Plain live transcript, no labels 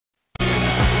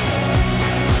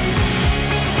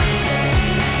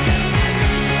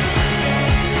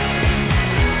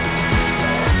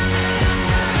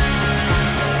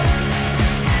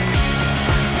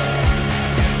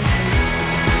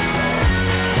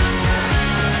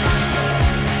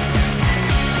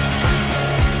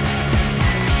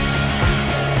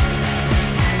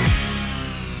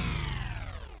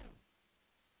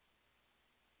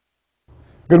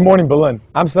Good morning, Belen.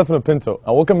 I'm Stefano Pinto,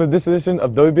 and welcome to this edition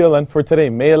of WBLN for today,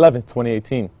 May 11th,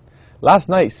 2018. Last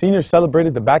night, seniors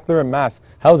celebrated the Baccalaureate Mass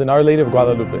held in Our Lady of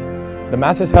Guadalupe. The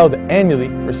Mass is held annually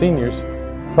for seniors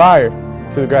prior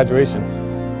to the graduation.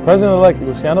 President-elect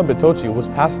Luciano Betocci was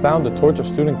passed down the torch of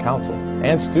Student Council,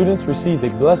 and students received a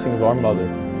blessing of Our Mother.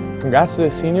 Congrats to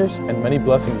the seniors, and many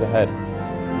blessings ahead.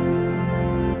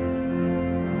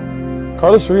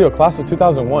 Carlos Rio, class of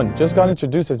 2001, just got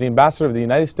introduced as the ambassador of the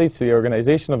United States to the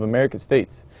Organization of American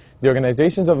States. The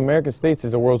Organization of American States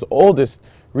is the world's oldest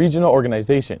regional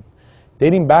organization,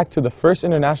 dating back to the first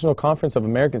International Conference of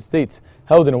American States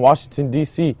held in Washington,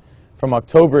 D.C. from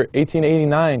October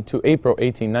 1889 to April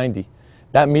 1890.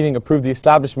 That meeting approved the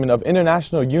establishment of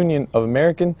International Union of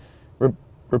American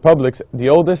Republics, the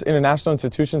oldest international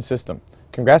institution system.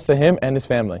 Congrats to him and his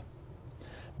family.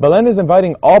 Belen is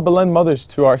inviting all Belen mothers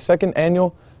to our second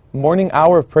annual morning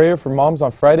hour of prayer for moms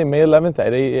on Friday, May 11th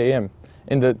at 8 a.m.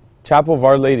 in the Chapel of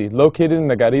Our Lady, located in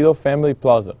the Garrido Family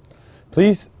Plaza.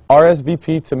 Please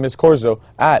RSVP to Ms. Corzo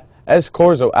at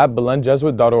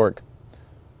scorzo@belenjesuit.org.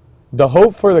 The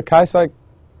Hope for the Kaisai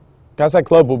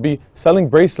Club will be selling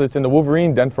bracelets in the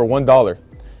Wolverine Den for $1.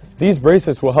 These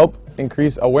bracelets will help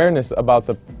increase awareness about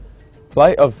the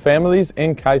plight of families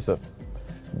in Kaisa.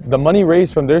 The money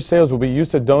raised from their sales will be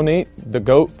used to donate the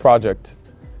GOAT project.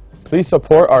 Please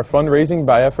support our fundraising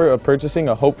by effort of purchasing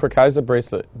a Hope for Kaiser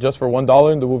bracelet, just for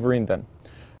 $1 in the Wolverine Den.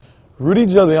 Rudy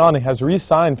Giuliani has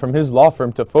re-signed from his law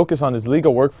firm to focus on his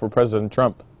legal work for President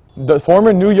Trump. The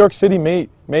former New York City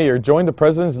mayor joined the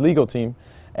president's legal team,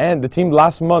 and the team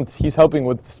last month he's helping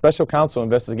with the special counsel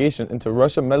investigation into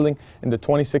Russia meddling in the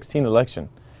 2016 election.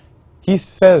 He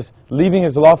says leaving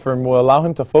his law firm will allow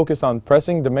him to focus on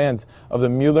pressing demands of the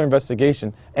Mueller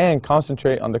investigation and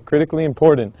concentrate on the critically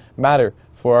important matter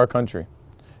for our country.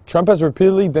 Trump has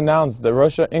repeatedly denounced the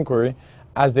Russia inquiry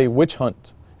as a witch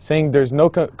hunt, saying there's no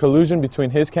collusion between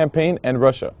his campaign and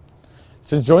Russia.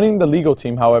 Since joining the legal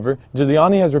team, however,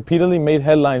 Giuliani has repeatedly made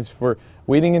headlines for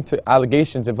wading into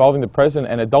allegations involving the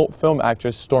president and adult film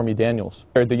actress Stormy Daniels.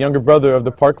 The younger brother of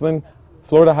the Parkland,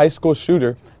 Florida high school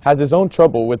shooter has his own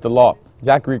trouble with the law.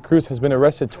 Zachary Cruz has been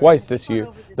arrested twice this year.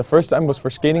 The first time was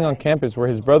for skating on campus where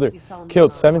his brother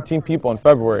killed 17 people in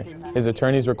February. His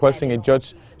attorney is requesting a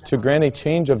judge to grant a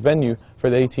change of venue for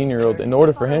the 18-year-old in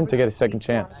order for him to get a second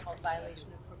chance.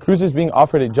 Cruz is being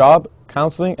offered a job,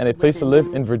 counseling, and a place to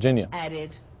live in Virginia.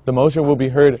 The motion will be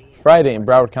heard Friday in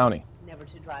Broward County.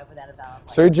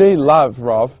 Sergei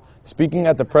Lavrov, speaking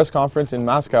at the press conference in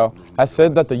Moscow, has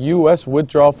said that the U.S.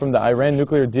 withdrawal from the Iran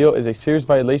nuclear deal is a serious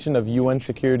violation of UN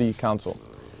Security Council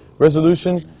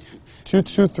Resolution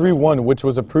 2231, which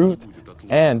was approved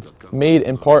and made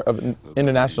in part of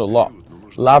international law.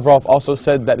 Lavrov also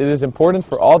said that it is important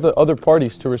for all the other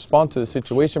parties to respond to the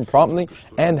situation promptly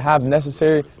and have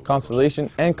necessary conciliation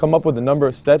and come up with a number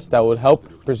of steps that would help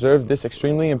preserve this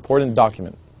extremely important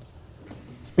document.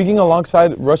 Speaking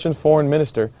alongside Russian Foreign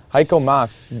Minister Heiko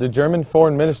Maas, the German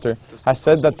Foreign Minister has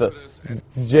said that the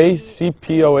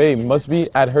JCPOA must be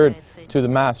adhered to the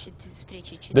Maas.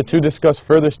 The two discussed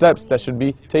further steps that should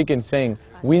be taken, saying,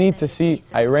 "We need to see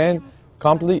Iran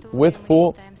complete with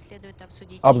full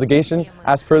obligation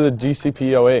as per the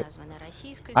JCPOA.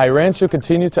 Iran should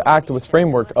continue to act with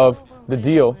framework of the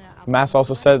deal." Maas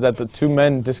also said that the two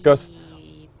men discussed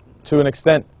to an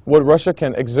extent what Russia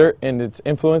can exert in its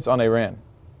influence on Iran.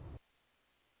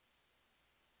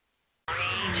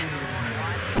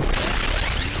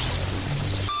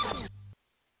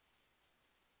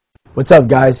 What's up,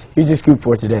 guys? Here's your scoop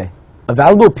for today. A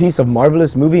valuable piece of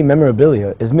marvelous movie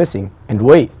memorabilia is missing, and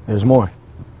wait, there's more.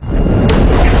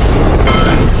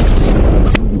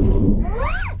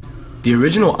 The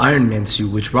original Iron Man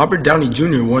suit, which Robert Downey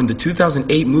Jr. wore in the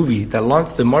 2008 movie that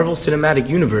launched the Marvel Cinematic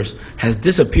Universe, has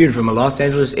disappeared from a Los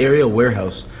Angeles area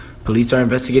warehouse. Police are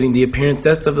investigating the apparent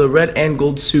theft of the red and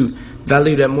gold suit,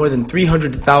 valued at more than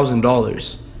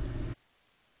 $300,000.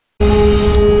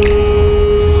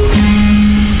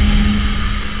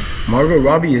 Margot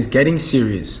Robbie is getting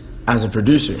serious. As a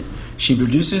producer, she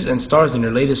produces and stars in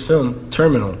her latest film,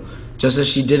 Terminal, just as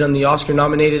she did on the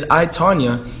Oscar-nominated I,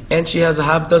 Tonya, and she has a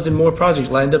half-dozen more projects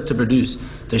lined up to produce.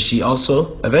 Does she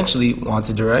also eventually want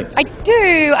to direct? I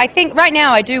do. I think right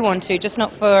now I do want to, just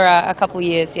not for a couple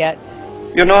years yet.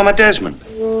 You're Norma Desmond.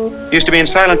 Used to be in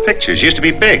silent pictures, used to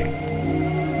be big.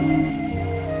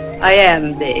 I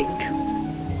am big.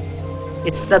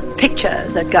 It's the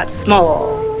pictures that got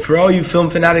small. For all you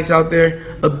film fanatics out there,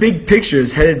 a big picture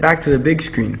is headed back to the big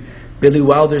screen. Billy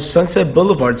Wilder's Sunset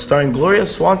Boulevard, starring Gloria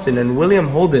Swanson and William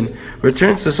Holden,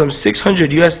 returns to some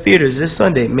 600 U.S. theaters this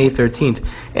Sunday, May 13th,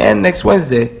 and next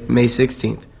Wednesday, May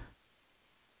 16th.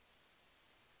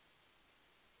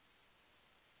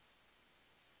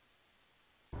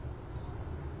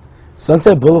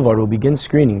 Sunset Boulevard will begin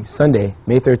screening Sunday,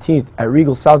 May 13th at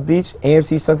Regal South Beach,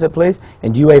 AMC Sunset Place,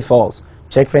 and UA Falls.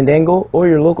 Check Fandango or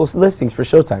your local listings for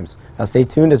showtimes. Now stay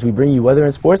tuned as we bring you weather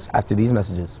and sports after these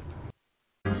messages.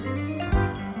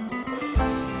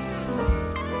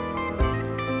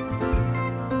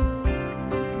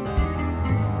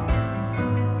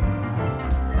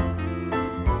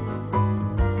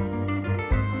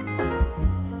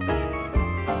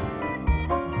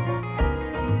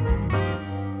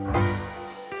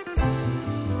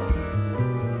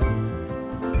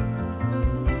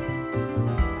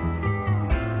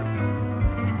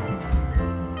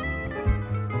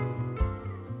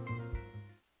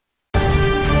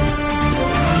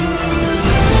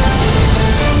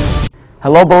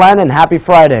 Hello Belen and happy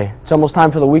Friday. It's almost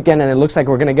time for the weekend and it looks like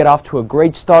we're going to get off to a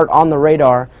great start on the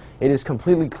radar. It is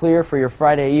completely clear for your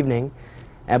Friday evening,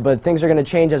 but things are going to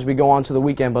change as we go on to the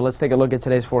weekend, but let's take a look at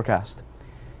today's forecast.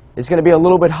 It's going to be a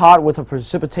little bit hot with a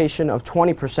precipitation of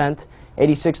 20%,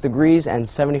 86 degrees and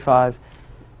 75,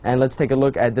 and let's take a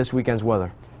look at this weekend's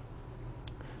weather.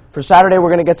 For Saturday we're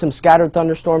going to get some scattered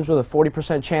thunderstorms with a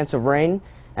 40% chance of rain,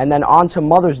 and then on to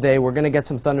Mother's Day we're going to get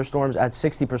some thunderstorms at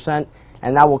 60%.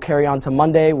 And that will carry on to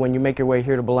Monday when you make your way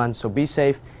here to Belen. So be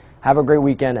safe, have a great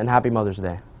weekend, and happy Mother's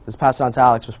Day. Let's pass it on to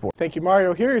Alex for sports. Thank you,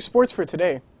 Mario. Here are your sports for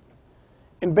today.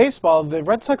 In baseball, the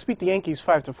Red Sox beat the Yankees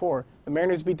 5-4, the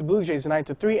Mariners beat the Blue Jays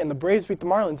 9-3, and the Braves beat the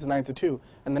Marlins 9-2,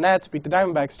 and the Nats beat the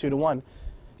Diamondbacks 2-1.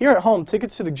 Here at home,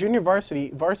 tickets to the junior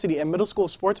varsity, and middle school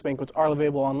sports banquets are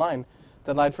available online.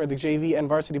 Deadline for the JV and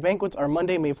varsity banquets are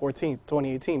Monday, May 14th,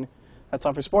 2018. That's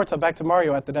all for sports. I'm back to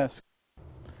Mario at the desk.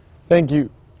 Thank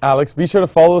you, Alex. Be sure to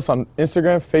follow us on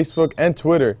Instagram, Facebook, and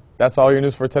Twitter. That's all your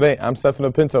news for today. I'm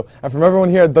Stefano Pinto. And from everyone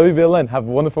here at WBLN, have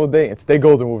a wonderful day and stay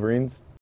golden, Wolverines.